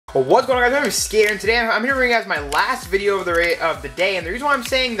What's going on, guys? My name is Skaterr, and today I'm here to bring you guys my last video of the day. And the reason why I'm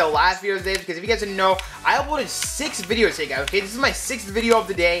saying the last video of the day is because if you guys didn't know, I uploaded 6 videos today, guys. Okay, this is my 6th video of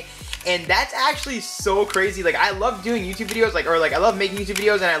the day, and that's actually so crazy. Like, I love doing YouTube videos, I love making YouTube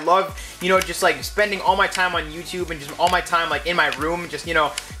videos, and I love, just like spending all my time on YouTube and just all my time like in my room, just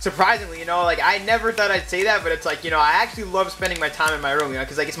surprisingly, like I never thought I'd say that, but it's like, I actually love spending my time in my room,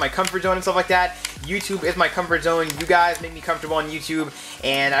 because like it's my comfort zone and stuff like that. YouTube is my comfort zone. You guys make me comfortable on YouTube,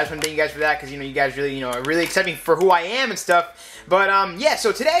 and I just want to thank you guys for that, because you guys really, really accept me for who I am and stuff. But yeah,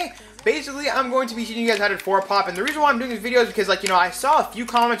 so today, basically, I'm going to be teaching you guys how to 4-pop, and the reason why I'm doing this video is because, like, I saw a few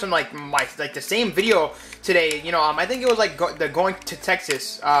comments on, like, the same video today, I think it was, like, the Going to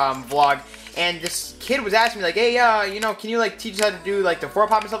Texas, vlog, and this kid was asking me, like, hey, can you, like, teach us how to do, like, the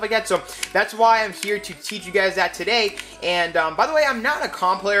 4-pop and stuff like that? So that's why I'm here to teach you guys that today. And by the way, I'm not a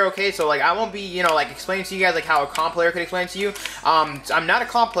comp player, okay? So, like, I won't be, like, explaining to you guys, like, how a comp player could explain to you. I'm not a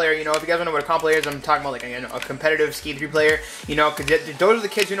comp player, if you guys don't know what a comp player is, I'm talking about, like, a competitive Skaterr player, because those are the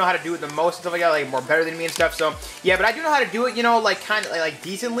kids who know how to do it the most and stuff like that, like, more better than me and stuff. So, yeah, but I do know how to do it, like, kind of, like,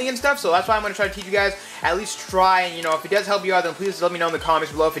 decently and stuff. So that's why I'm going to try to teach you guys, at least try, and, if it does help you out, then please let me know in the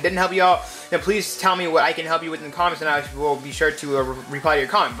comments below. If it didn't help you out, then please tell me what I can help you with in the comments, and I will be sure to reply to your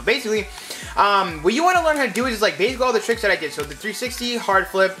comment. But basically, what you want to learn how to do is like basically all the tricks that I did. So the 360 hard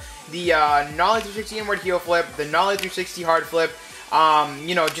flip, the nollie 360 inward heel flip, the nollie 360 hard flip,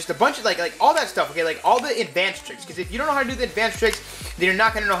 just a bunch of like all that stuff. Okay, like all the advanced tricks. Because if you don't know how to do the advanced tricks, then you're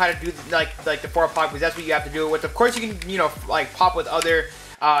not gonna know how to do like the 4-pop, because that's what you have to do it with. Of course, you can like pop with other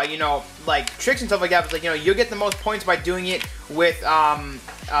like tricks and stuff like that, but like, you'll get the most points by doing it with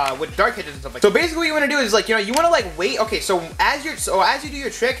dark hitches and stuff like that. So basically what you want to do is like, you want to like wait. Okay, so as you do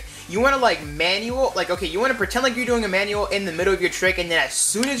your trick, you want to like manual, like, okay, you want to pretend like you're doing a manual in the middle of your trick, and then as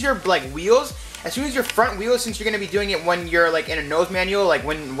soon as your like wheels, as soon as your front wheels, since you're going to be doing it when you're like in a nose manual, like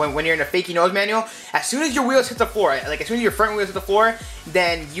when you're in a fakey nose manual, as soon as your wheels hit the floor, like as soon as your front wheels hit the floor,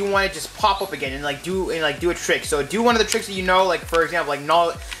 then you want to just pop up again and like do a trick. So do one of the tricks that like for example, like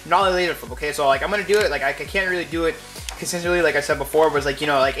nollie laser flip. Okay, so like I'm gonna do it, like I can't really do it consistently, like I said before, was like,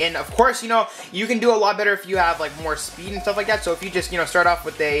 like, and of course, you can do a lot better if you have like more speed and stuff like that. So if you just start off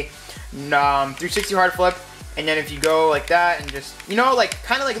with a 360 hard flip, and then if you go like that and just, like,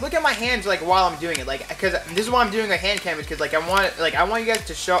 kind of like look at my hands, like, while I'm doing it, like, because this is why I'm doing a hand cam, is because, like, I want you guys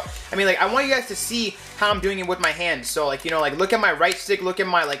to show, I want you guys to see how I'm doing it with my hands. So, like, like, look at my right stick, look at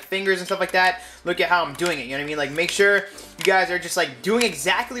my, like, fingers and stuff like that, look at how I'm doing it, you know what I mean? Like, make sure you guys are just, like, doing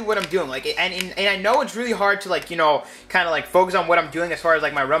exactly what I'm doing, like, and I know it's really hard to, like, kind of, like, focus on what I'm doing as far as,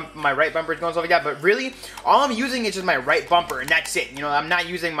 like, my right bumper is going and stuff like that, but really, all I'm using is just my right bumper, and that's it, I'm not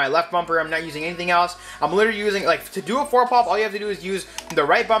using my left bumper, I'm not using anything else. I'm literally using, like, to do a 4-pop, all you have to do is use the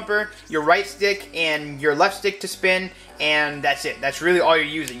right bumper, your right stick, and your left stick to spin, and that's it. That's really all you're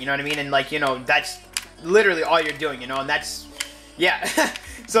using, you know what I mean? And, like, that's literally all you're doing, and that's, yeah.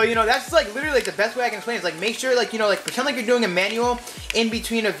 So, that's, like, literally, like, the best way I can explain it is, like, make sure, like, like, pretend like you're doing a manual in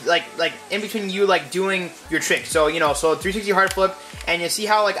between of, like, in between you, like, doing your trick. So, so 360 hard flip, and you see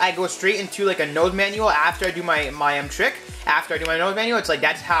how, like, I go straight into, like, a nose manual after I do my trick. After I do my nose manual, it's like,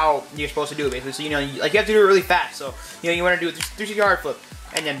 that's how you're supposed to do it, basically. So, like, you have to do it really fast. So, you want to do a 360 hard flip,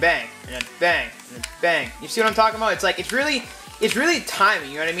 and then bang, and then bang, and then bang. You see what I'm talking about? It's like, it's really timing,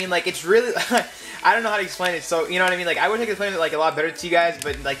 you know what I mean? Like, it's really, I don't know how to explain it, so, you know what I mean? Like, I wish I could explain it, like, a lot better to you guys,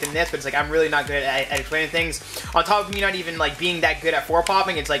 but, like, than this, but it's like, I'm really not good at explaining things. On top of me not even, like, being that good at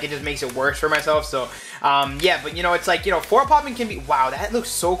 4-popping, it's like, it just makes it worse for myself, so, yeah, but, it's like, 4-popping can be, wow, that looks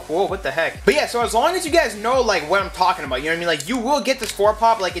so cool, what the heck? But yeah, so as long as you guys know, like, what I'm talking about, you know what I mean? Like, you will get this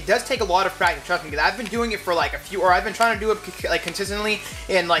 4-pop, like, it does take a lot of practice, trust me, because I've been doing it for, like, I've been trying to do it, like, consistently,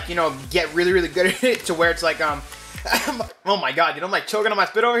 and, like, get really, really good at it, to where it's like, oh my god, dude, I'm like choking on my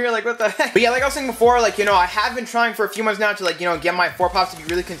spit over here, like what the heck? But yeah, like I was saying before, like, I have been trying for a few months now to, like, get my 4-pops to be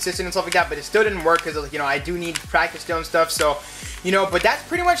really consistent and stuff like that, but it still didn't work because, like, I do need practice still and stuff, so, but that's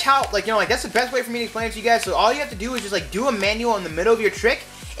pretty much how, like, like, that's the best way for me to explain it to you guys. So all you have to do is just, like, do a manual in the middle of your trick,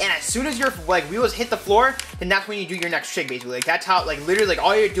 and as soon as your, like, wheels hit the floor, then that's when you do your next trick, basically. Like, that's how, like, literally, like,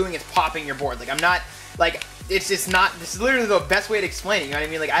 all you're doing is popping your board. Like, I'm not, like, it's just not, this is literally the best way to explain it, you know what I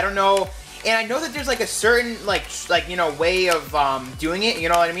mean? Like, I don't know. And I know that there's, like, a certain, like, way of, doing it, you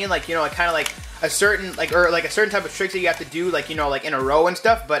know what I mean? Like, kind of like, a certain like a certain type of tricks that you have to do, like, you know, like in a row and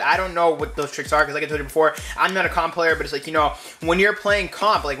stuff. But I don't know what those tricks are, because like I told you before, I'm not a comp player. But it's like, you know, when you're playing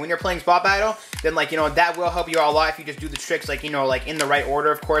comp, like when you're playing spot battle, then like, you know, that will help you out a lot if you just do the tricks, like, you know, like in the right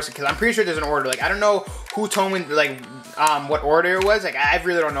order, of course, because I'm pretty sure there's an order. Like, I don't know who told me like what order it was. Like, I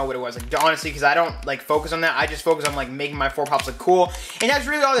really don't know what it was, like, honestly, because I don't like focus on that. I just focus on like making my 4 pops look cool, and that's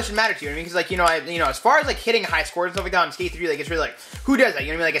really all that should matter to you. I mean, because like, you know, as far as like hitting high scores and stuff like that on Skate 3, like, it's really like, who does that?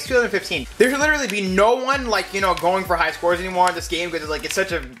 You know what I mean? Like, it's 2015. There should literally be no one like, you know, going for high scores anymore in this game, because it's like, it's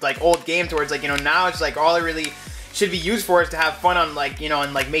such a like old game towards like, you know, now it's like all it really should be used for is to have fun on, like, you know,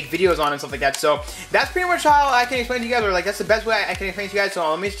 and like make videos on and stuff like that. So that's pretty much how I can explain to you guys, or like that's the best way I can explain to you guys. So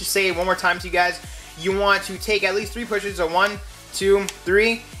let me just say it one more time to you guys. You want to take at least 3 pushes, so 1, 2,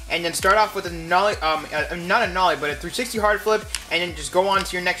 3, and then start off with a nollie, not a nollie, but a 360 hard flip, and then just go on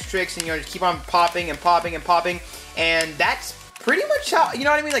to your next tricks, and, you know, just keep on popping and popping and popping, and that's pretty much how, you know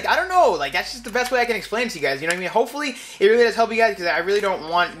what I mean? Like, I don't know, like, that's just the best way I can explain it to you guys, you know what I mean? Hopefully, it really does help you guys, because I really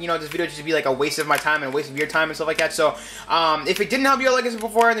don't want, you know, this video just to be like a waste of my time and a waste of your time and stuff like that. So, if it didn't help you out like I said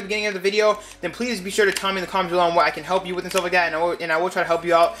before in the beginning of the video, then please be sure to tell me in the comments below on what I can help you with and stuff like that, and I will try to help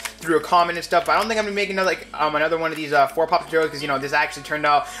you out through a comment and stuff. But I don't think I'm gonna be making another, like, another one of these 4 pop tutorials, because, you know, this actually turned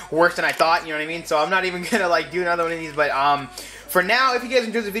out worse than I thought, you know what I mean? So I'm not even gonna, like, do another one of these, but, for now, if you guys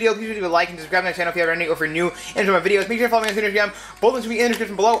enjoyed the video, please leave a like and subscribe to my channel if you haven't already, or if you're new and enjoy my videos. Make sure to follow me on Instagram. Both links will be in the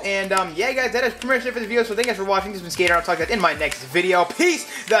description below. And yeah, guys, that is pretty much it for the video. So thank you guys for watching. This has been Skaterr. I'll talk to you guys in my next video. Peace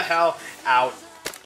the hell out.